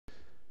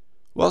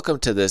Welcome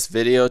to this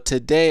video.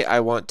 Today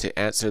I want to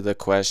answer the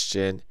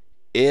question,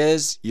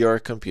 is your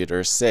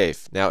computer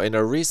safe? Now in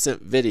a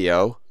recent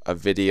video, a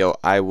video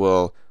I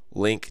will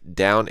link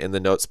down in the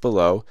notes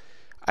below,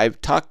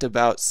 I've talked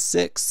about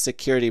 6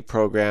 security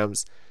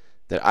programs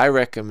that I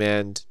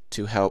recommend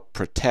to help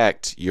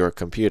protect your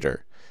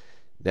computer.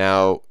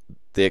 Now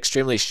the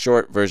extremely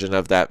short version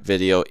of that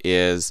video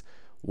is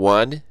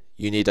 1.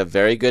 You need a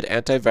very good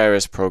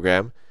antivirus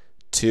program.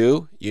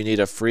 2. You need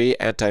a free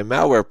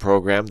anti-malware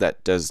program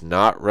that does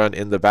not run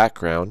in the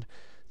background.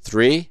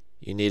 3.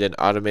 You need an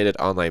automated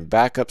online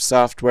backup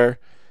software.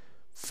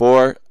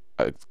 4.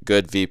 A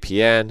good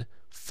VPN.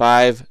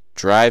 5.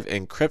 Drive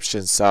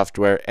encryption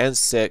software. And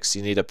 6.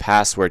 You need a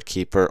password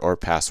keeper or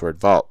password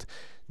vault.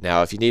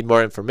 Now if you need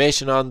more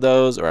information on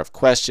those or have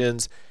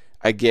questions,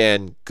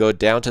 again, go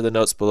down to the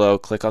notes below,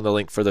 click on the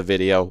link for the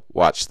video,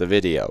 watch the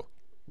video.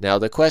 Now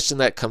the question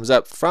that comes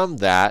up from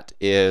that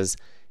is,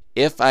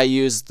 if I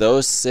use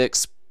those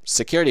 6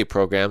 security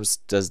programs,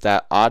 does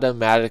that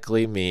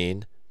automatically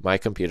mean my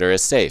computer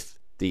is safe?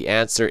 The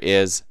answer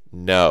is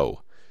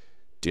no.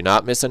 Do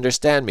not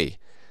misunderstand me.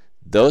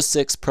 Those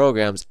 6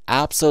 programs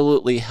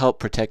absolutely help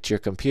protect your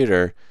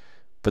computer,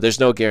 but there's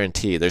no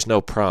guarantee, there's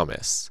no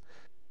promise.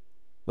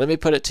 Let me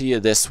put it to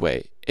you this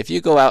way. If you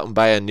go out and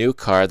buy a new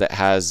car that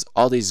has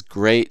all these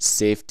great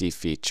safety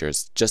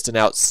features, just an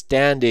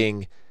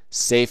outstanding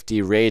safety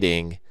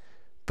rating,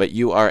 but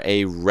you are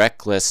a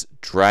reckless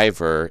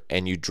driver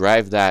and you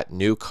drive that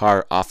new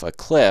car off a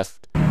cliff,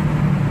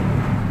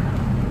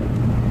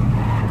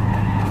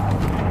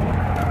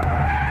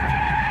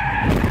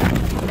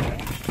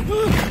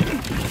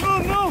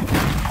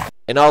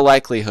 in all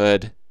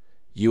likelihood,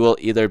 you will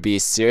either be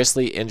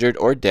seriously injured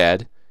or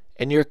dead,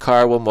 and your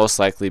car will most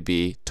likely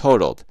be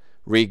totaled,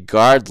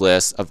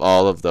 regardless of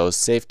all of those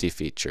safety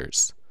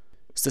features.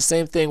 It's the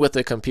same thing with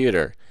a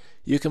computer.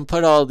 You can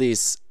put all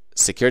these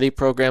security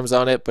programs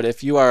on it, but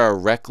if you are a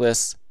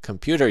reckless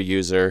computer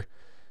user,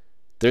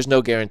 there's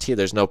no guarantee,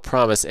 there's no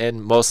promise,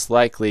 and most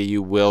likely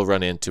you will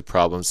run into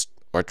problems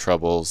or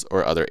troubles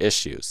or other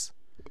issues.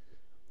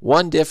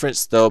 One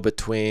difference though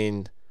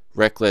between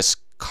reckless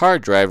car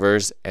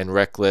drivers and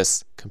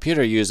reckless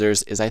computer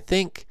users is I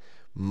think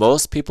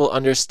most people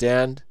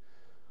understand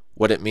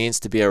what it means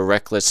to be a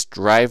reckless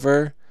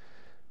driver,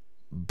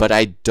 but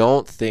I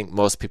don't think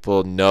most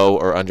people know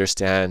or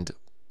understand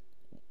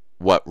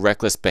what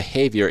reckless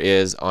behavior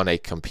is on a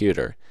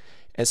computer.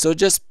 And so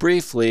just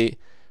briefly,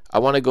 I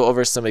want to go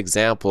over some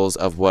examples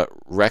of what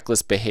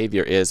reckless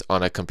behavior is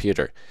on a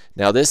computer.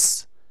 Now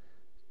this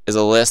is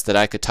a list that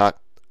I could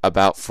talk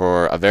about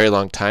for a very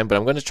long time, but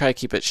I'm going to try to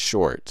keep it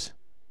short.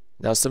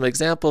 Now some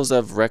examples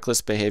of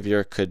reckless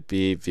behavior could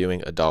be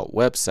viewing adult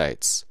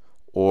websites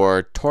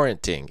or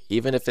torrenting.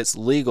 Even if it's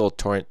legal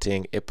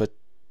torrenting, it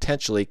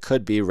potentially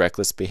could be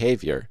reckless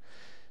behavior.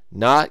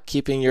 Not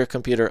keeping your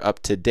computer up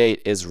to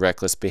date is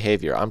reckless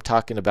behavior. I'm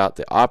talking about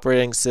the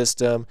operating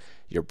system,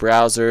 your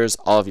browsers,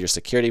 all of your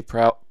security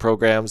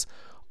programs.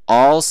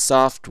 All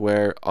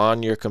software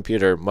on your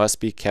computer must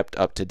be kept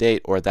up to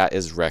date, or that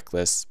is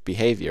reckless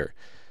behavior.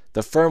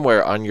 The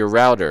firmware on your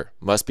router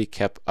must be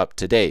kept up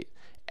to date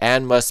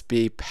and must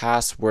be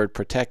password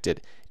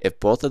protected.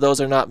 If both of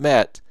those are not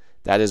met,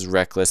 that is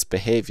reckless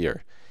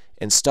behavior.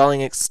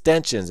 Installing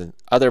extensions and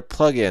other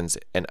plugins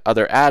and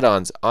other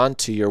add-ons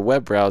onto your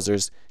web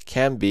browsers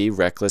can be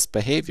reckless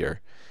behavior.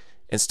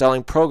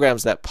 Installing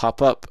programs that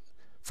pop up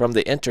from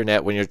the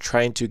internet when you're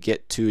trying to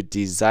get to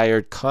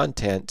desired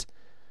content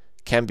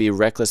can be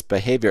reckless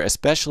behavior,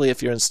 especially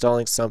if you're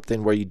installing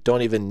something where you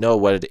don't even know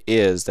what it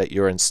is that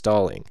you're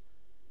installing.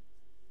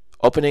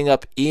 Opening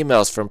up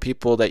emails from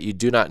people that you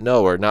do not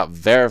know or not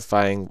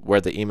verifying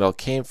where the email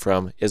came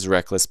from is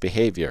reckless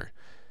behavior.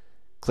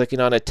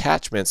 Clicking on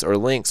attachments or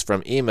links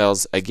from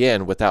emails,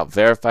 again, without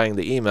verifying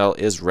the email,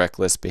 is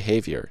reckless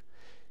behavior.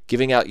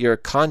 Giving out your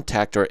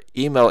contact or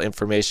email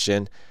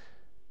information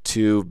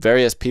to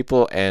various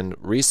people and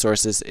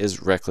resources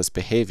is reckless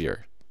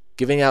behavior.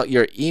 Giving out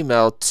your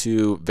email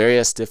to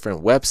various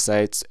different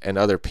websites and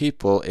other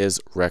people is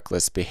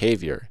reckless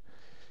behavior.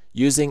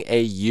 Using a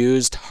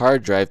used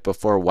hard drive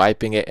before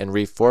wiping it and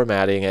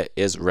reformatting it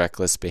is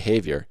reckless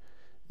behavior.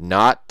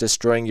 Not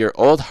destroying your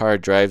old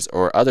hard drives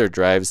or other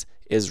drives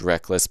is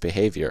reckless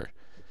behavior.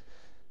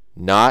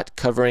 Not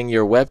covering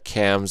your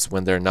webcams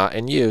when they're not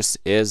in use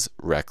is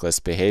reckless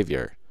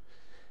behavior.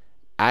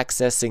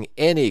 Accessing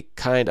any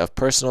kind of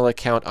personal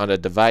account on a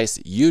device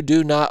you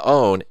do not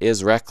own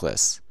is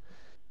reckless.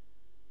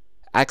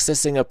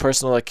 Accessing a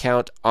personal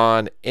account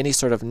on any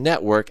sort of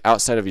network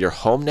outside of your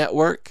home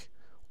network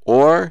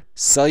or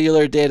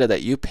cellular data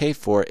that you pay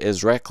for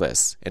is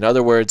reckless. In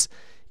other words,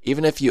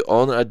 even if you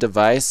own a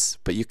device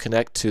but you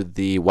connect to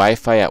the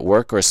Wi-Fi at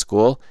work or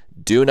school,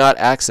 do not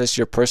access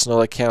your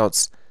personal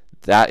accounts.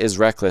 That is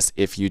reckless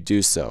if you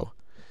do so.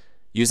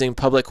 Using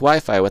public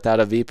Wi-Fi without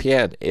a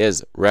VPN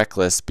is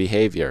reckless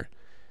behavior.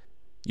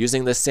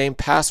 Using the same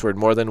password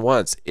more than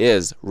once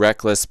is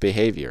reckless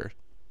behavior.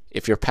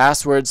 If your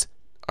passwords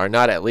are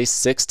not at least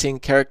 16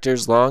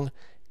 characters long,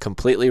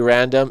 completely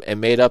random, and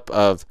made up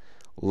of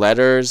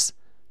letters,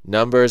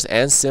 numbers,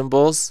 and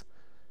symbols,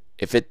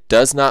 if it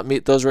does not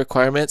meet those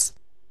requirements,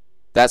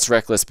 that's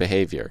reckless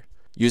behavior.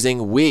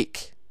 Using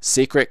weak,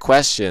 secret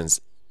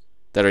questions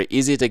that are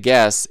easy to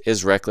guess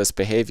is reckless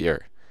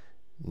behavior.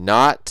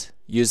 Not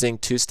using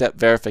two-step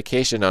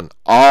verification on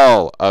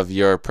all of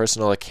your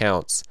personal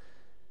accounts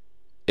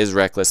is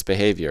reckless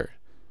behavior.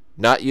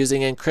 Not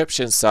using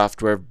encryption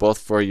software both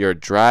for your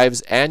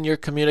drives and your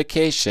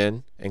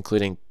communication,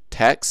 including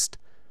text,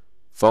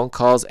 phone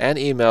calls, and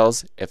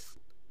emails, if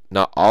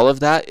not all of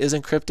that is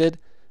encrypted,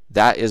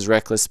 that is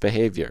reckless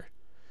behavior.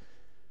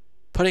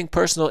 Putting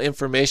personal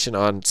information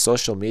on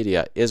social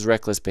media is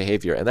reckless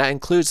behavior, and that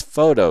includes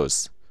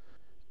photos.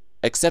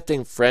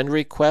 Accepting friend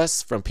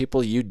requests from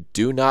people you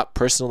do not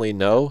personally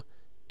know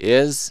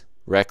is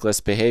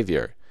reckless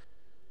behavior.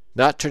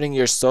 Not turning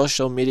your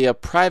social media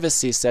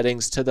privacy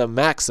settings to the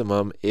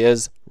maximum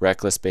is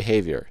reckless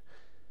behavior.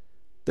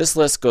 This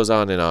list goes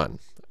on and on.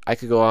 I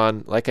could go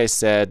on, like I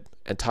said,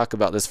 and talk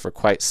about this for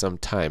quite some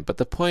time. But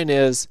the point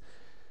is,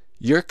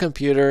 your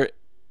computer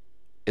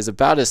is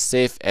about as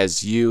safe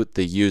as you,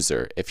 the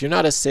user. If you're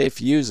not a safe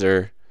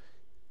user,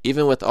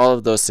 even with all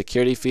of those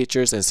security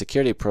features and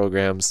security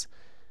programs,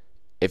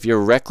 if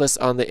you're reckless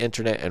on the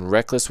internet and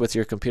reckless with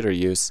your computer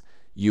use,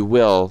 you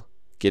will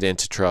get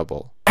into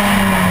trouble.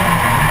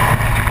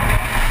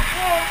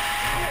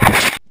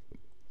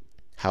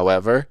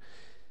 However,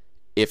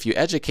 if you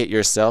educate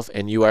yourself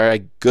and you are a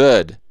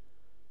good,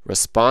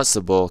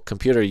 responsible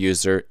computer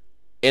user,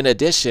 in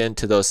addition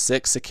to those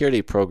 6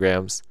 security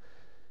programs,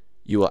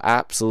 you will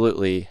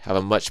absolutely have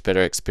a much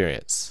better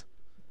experience.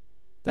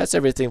 That's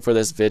everything for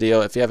this video.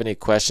 If you have any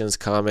questions,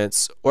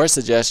 comments, or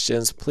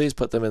suggestions, please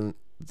put them in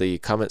the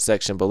comment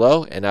section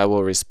below and I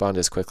will respond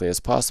as quickly as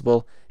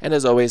possible. And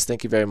as always,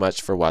 thank you very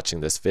much for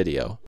watching this video.